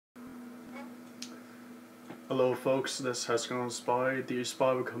Hello folks, this has gone Spy. The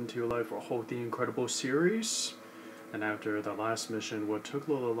Spy will come to you live for a whole The Incredible series. And after the last mission, what took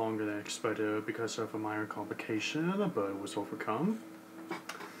a little longer than expected because of a minor complication, but it was overcome.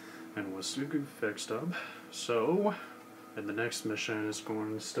 And was fixed up. So, and the next mission is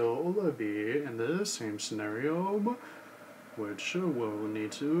going to still be in the same scenario, which we'll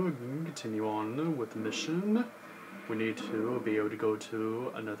need to continue on with the mission. We need to be able to go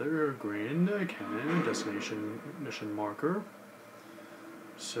to another green cannon destination mission marker.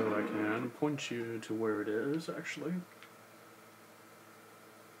 So I can point you to where it is, actually.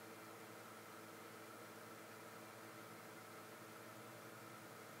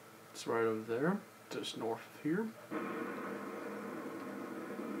 It's right over there, just north of here.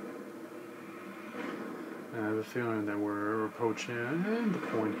 I have a feeling that we're approaching the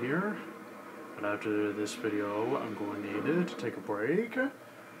point here. But after this video, I'm going to need to take a break.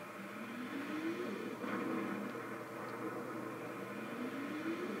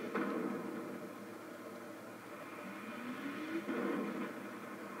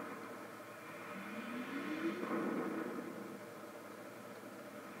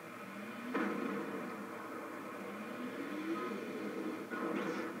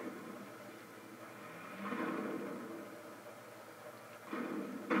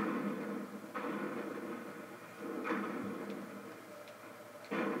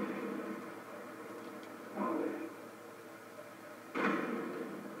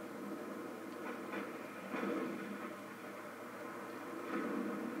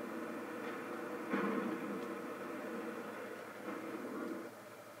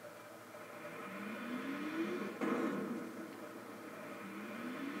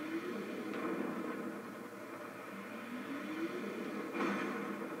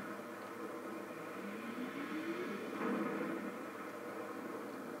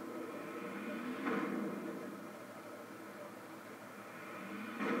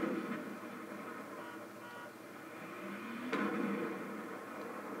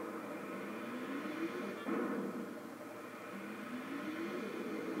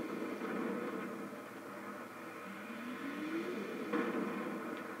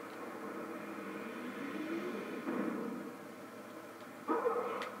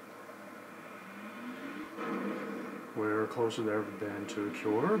 We're closer than ever been to a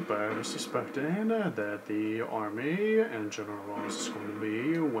cure, but I'm suspecting that the army and General Ross is going to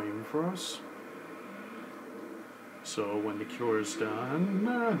be waiting for us. So when the cure is done,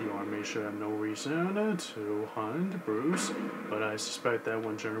 the army should have no reason to hunt Bruce, but I suspect that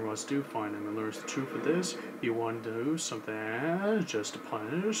when General Ross do find him and learns the truth of this, he won't do something just to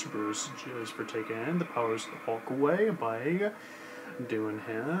punish Bruce just for taking the powers of the Hulk away by doing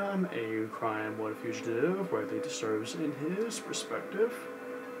him a crime what a fugitive rightly deserves in his perspective,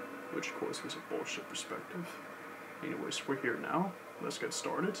 which of course was a bullshit perspective. Anyways, we're here now. Let's get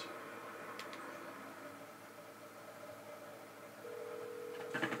started.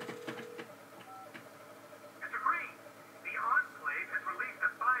 Mr. Green, the Enclave has released a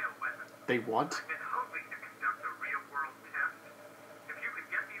bioweapon. They what? I've been hoping to conduct a real-world test. If you could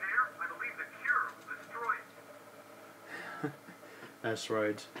get me there, I believe the cure will destroy it. That's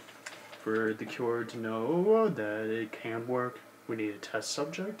right. For the cure to know that it can work, we need a test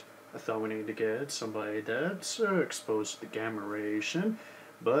subject. I thought we needed to get somebody that's exposed to the gamma radiation,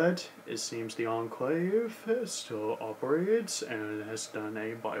 but it seems the Enclave still operates and has done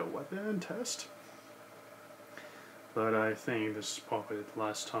a bioweapon test. But I think this is probably the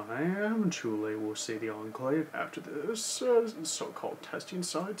last time truly we'll see the Enclave after this so-called testing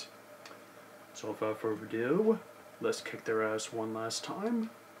site. So without further ado, let's kick their ass one last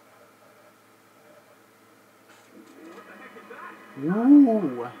time.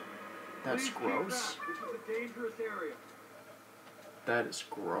 Ooh, that's gross. This is a dangerous area. That is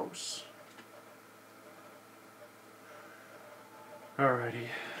gross. Alrighty.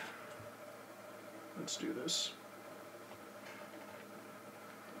 Let's do this.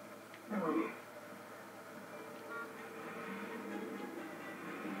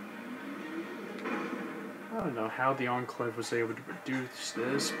 I don't know how the Enclave was able to produce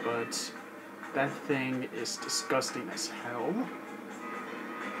this, but that thing is disgusting as hell.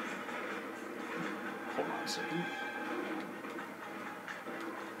 Hold on a second.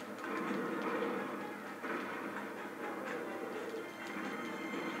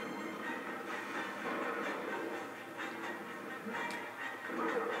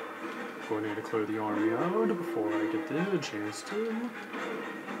 Going to need to clear the army out before I get the chance to.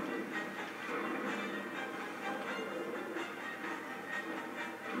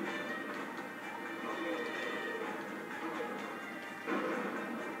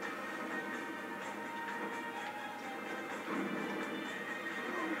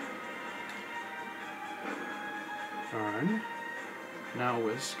 Alright. Now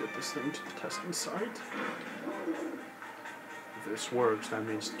let's get this thing to the testing site. If this works, that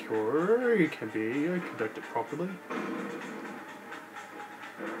means the cure can be conducted properly.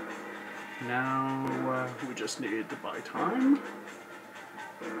 Now, we just need to buy time.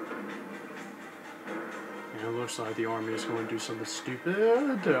 And it looks like the army is going to do something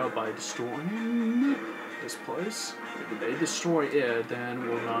stupid by destroying this place. If they destroy it, then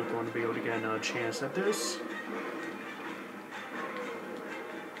we're not going to be able to get another chance at this.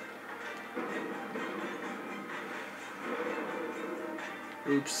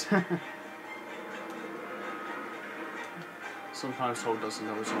 Oops. Sometimes Hulk doesn't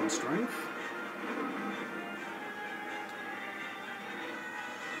know his own strength.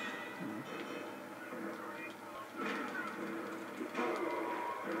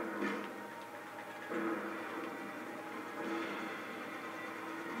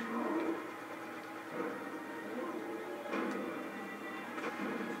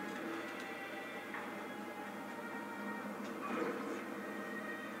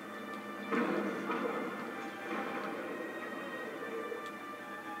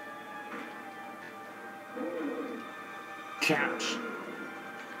 Catch.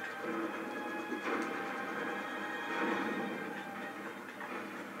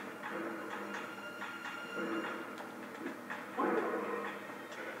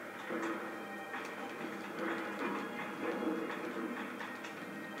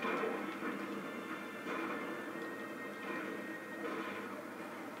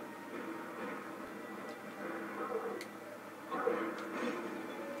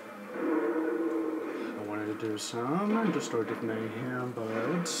 Do some distorted mayhem, but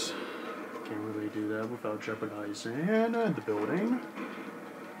can't really do that without jeopardizing the building.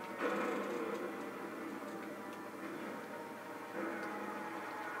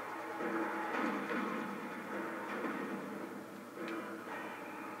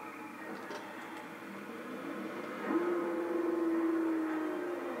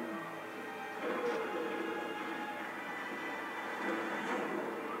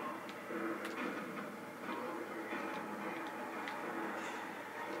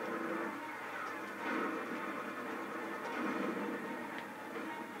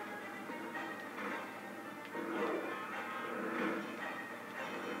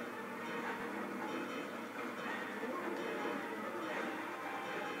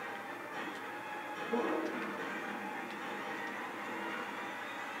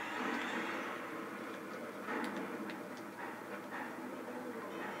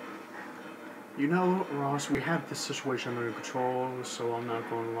 You know, Ross, we have this situation under control, so I'm not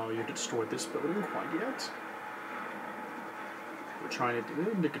going to allow you to destroy this building quite yet. We're trying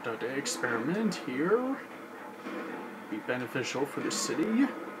to conduct an experiment here. Be beneficial for the city.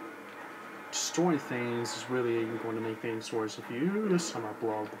 Destroying things is really going to make things worse if you somehow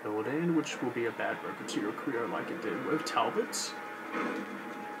blow up the building, which will be a bad record to your career like it did with Talbot's.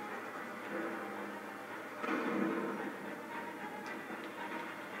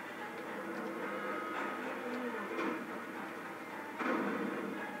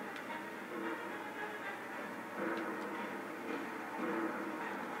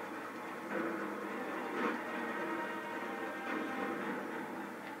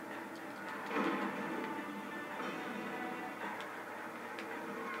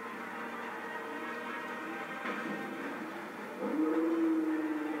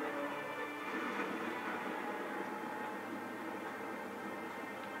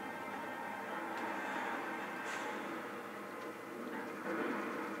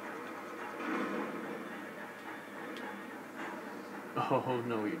 Oh,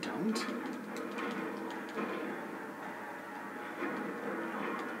 no you don't.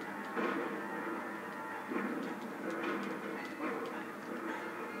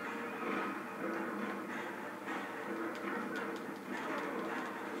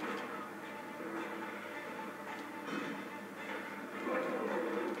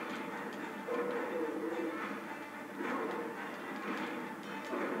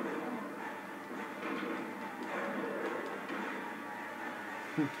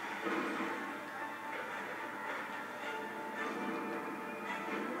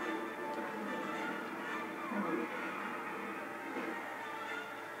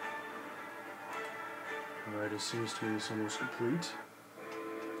 Alright, it seems to me it's almost complete.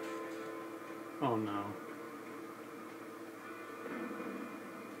 Oh no.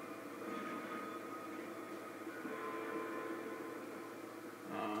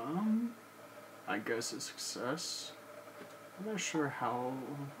 I guess a success. I'm not sure how...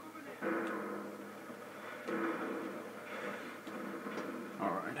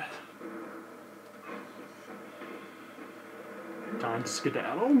 Alright. time to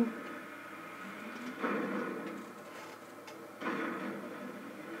skedaddle.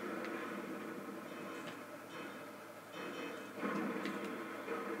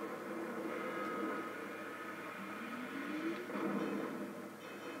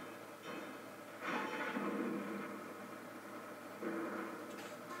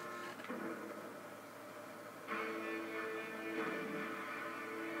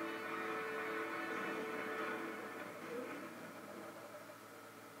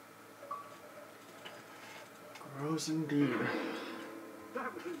 Gross indeed.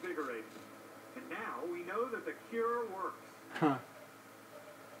 That was invigorating. And now we know that the cure works. Huh.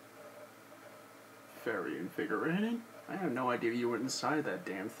 Very invigorating. I had no idea you were inside that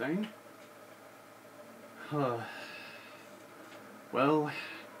damn thing. Well,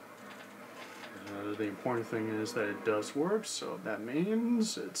 the important thing is that it does work, so that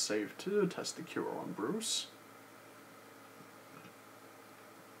means it's safe to test the cure on Bruce.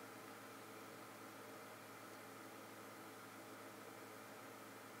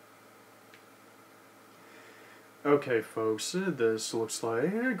 Okay, folks, this looks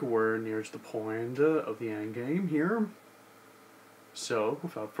like we're near to the point of the end game here. So,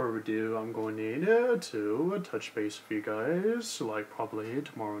 without further ado, I'm going to need to touch base with you guys, like probably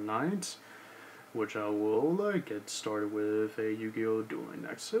tomorrow night, which I will get started with a Yu-Gi-Oh! Dueling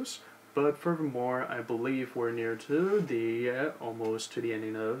Nexus. But furthermore, I believe we're near to the, almost to the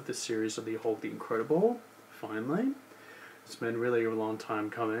ending of the series of the Hulk the Incredible, finally. It's been really a long time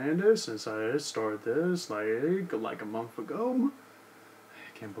coming since I started this, like a month ago.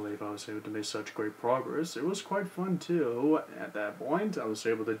 I can't believe I was able to make such great progress. It was quite fun too. At that point, I was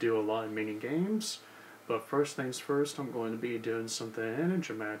able to do a lot of mini games. But first things first, I'm going to be doing something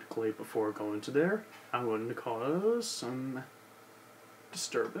dramatically before going to there. I'm going to cause some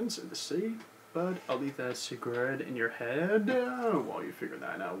disturbance in the city, but I'll leave that secret in your head while you figure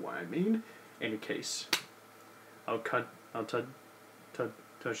that out what I mean. In any case, I'll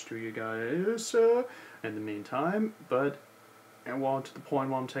touch to you guys in the meantime, and while to the point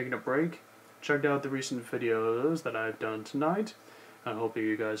while I'm taking a break, check out the recent videos that I've done tonight. I hope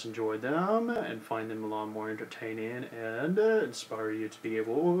you guys enjoyed them and find them a lot more entertaining and inspire you to be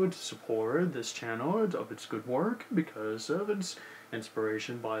able to support this channel of its good work because of its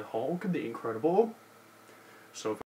inspiration by Hulk the Incredible. So